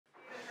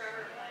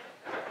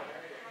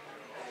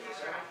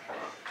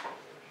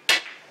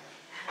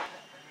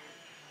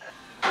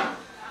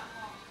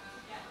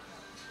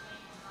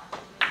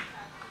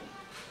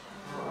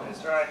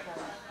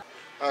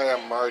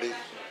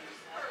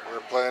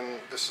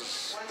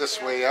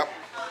this way up.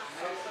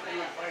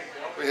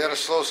 We had a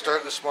slow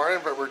start this morning,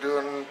 but we're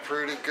doing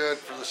pretty good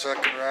for the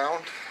second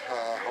round.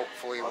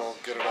 Hopefully we'll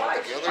get it all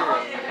together,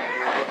 and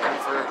we're looking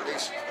for at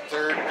least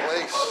third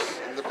place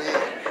in the B.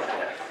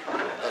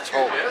 Let's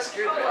hope.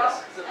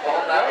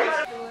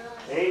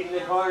 Eight in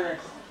the corner.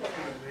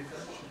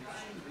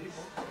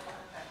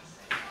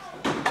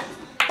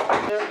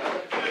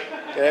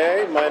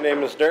 Okay, my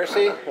name is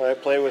Darcy. I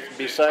play with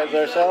Besides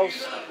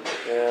Ourselves.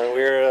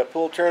 We're at a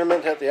pool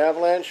tournament at the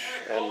Avalanche,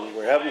 and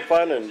we're having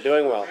fun and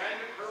doing well.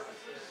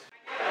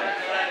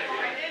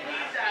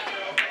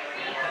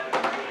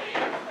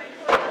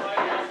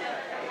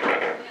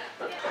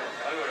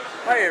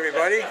 Hi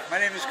everybody, my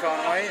name is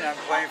Conway and I'm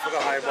playing for the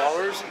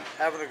Highballers.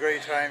 Having a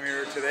great time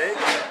here today.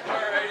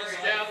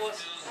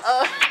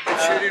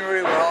 Shooting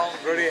really well,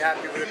 really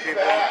happy with the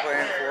people I'm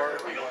playing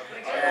for,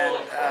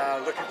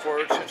 and looking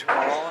forward to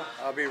tomorrow.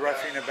 I'll be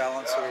roughing the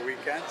balance of the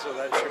weekend, so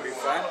that should be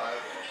fun.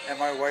 And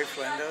my wife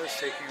Linda is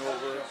taking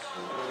over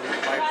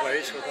my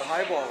place with the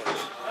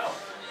Highballers.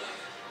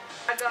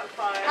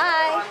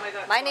 Hi,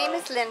 my name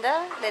is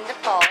Linda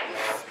Pauls,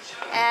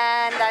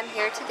 and I'm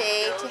here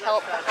today to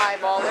help the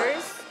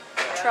Highballers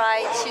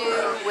try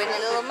to win a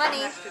little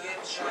money.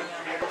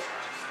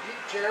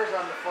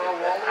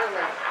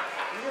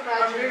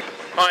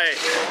 Hi,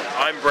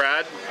 I'm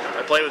Brad.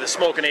 I play with a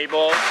Smoking 8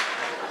 Ball.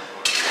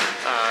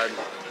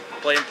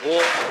 Playing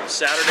pool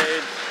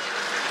Saturday.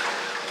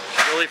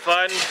 Really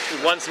fun.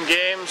 We won some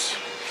games.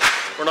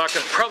 We're not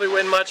going to probably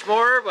win much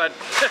more, but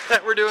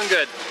we're doing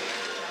good.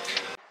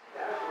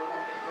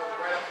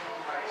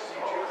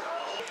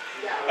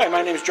 Hi,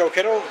 my name is Joe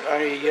Kittle.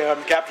 I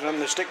am captain on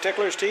the Stick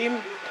Ticklers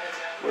team.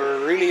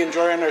 We're really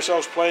enjoying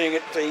ourselves playing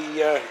at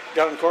the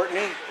down in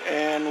Courtenay,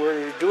 and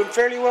we're doing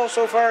fairly well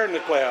so far in the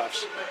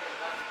playoffs.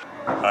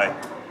 Hi,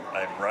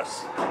 I'm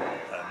Russ.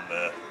 I'm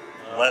the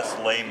less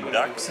lame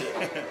Ducks.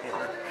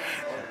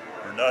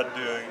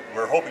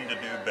 We're hoping to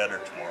do better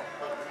tomorrow.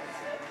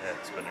 Yeah,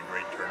 it's been a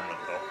great tournament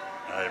though.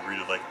 I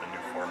really like the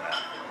new format,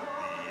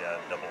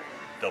 the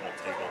double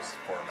tables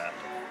format.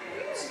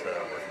 It's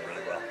working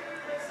really well.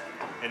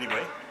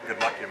 Anyway, good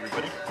luck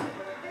everybody.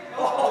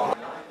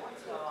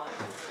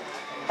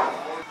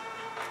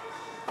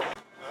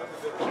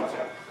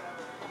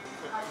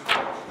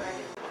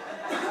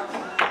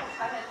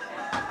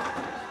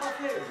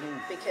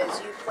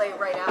 Because you play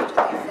right after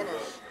they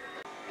finish.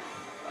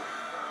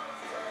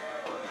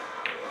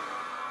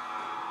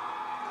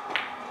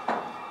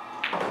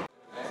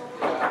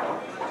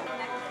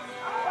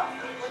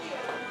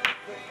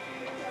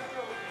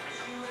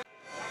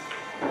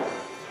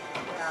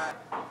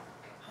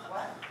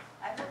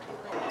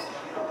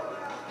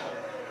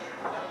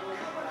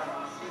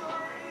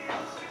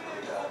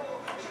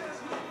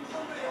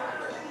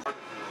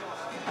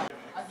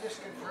 I'm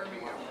just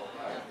confirming it.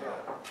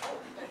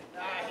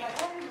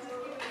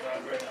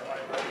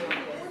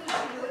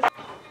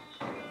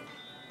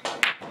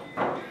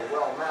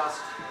 Well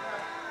masked.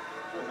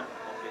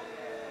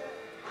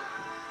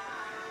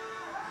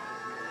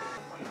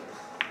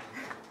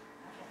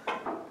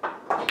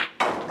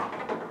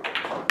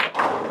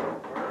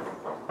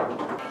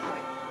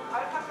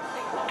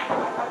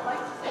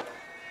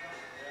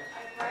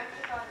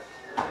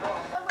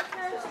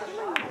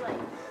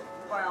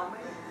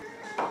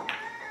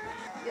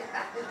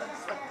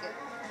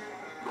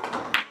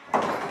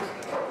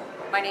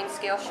 My name's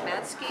Gail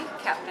Shemansky,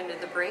 captain of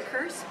the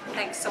Breakers.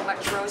 Thanks so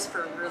much, Rose,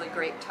 for a really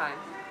great time.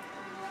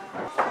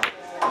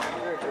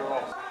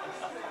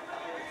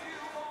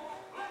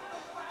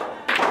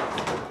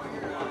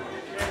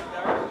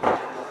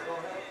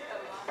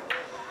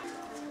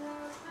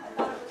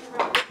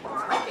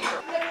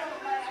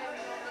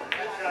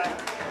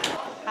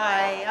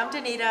 Hi, I'm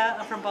Danita.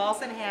 I'm from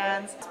Balls and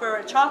Hands. We're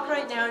at Chalk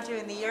right now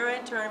doing the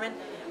year-end tournament.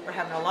 We're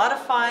having a lot of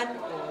fun,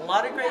 a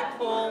lot of great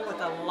pool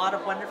with a lot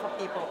of wonderful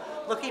people.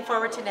 Looking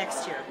forward to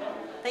next year.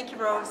 Thank you,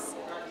 Rose.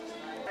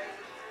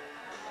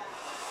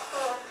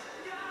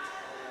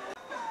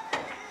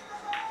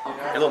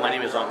 Hello, my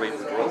name is Andre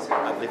Boudreau.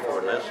 I play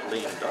for Les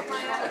Lane Ducks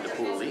in the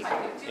Pool League,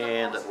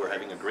 and we're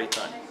having a great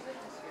time.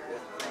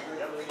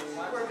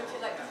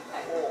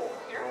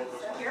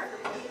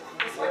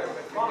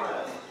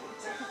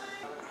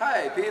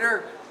 Hi,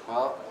 Peter.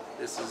 Well,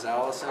 this is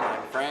Allison.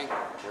 I'm Frank.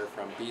 We're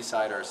from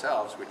B-Side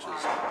ourselves, which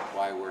is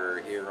why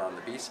we're here on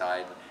the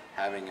B-Side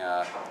having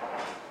a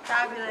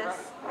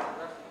fabulous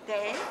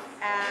day.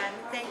 And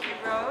thank you,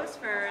 Rose,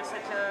 for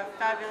such a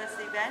fabulous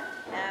event.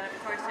 And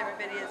of course,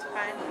 everybody is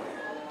fun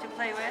to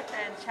play with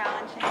and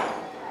challenging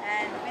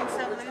and win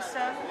some, lose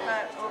some,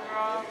 but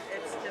overall,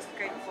 it's just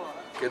great pool.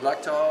 Good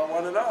luck to all,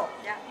 one and all.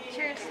 Yeah.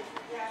 Cheers.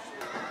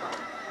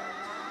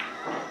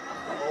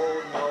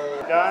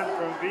 Don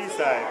from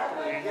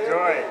B-Side.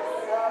 Enjoy.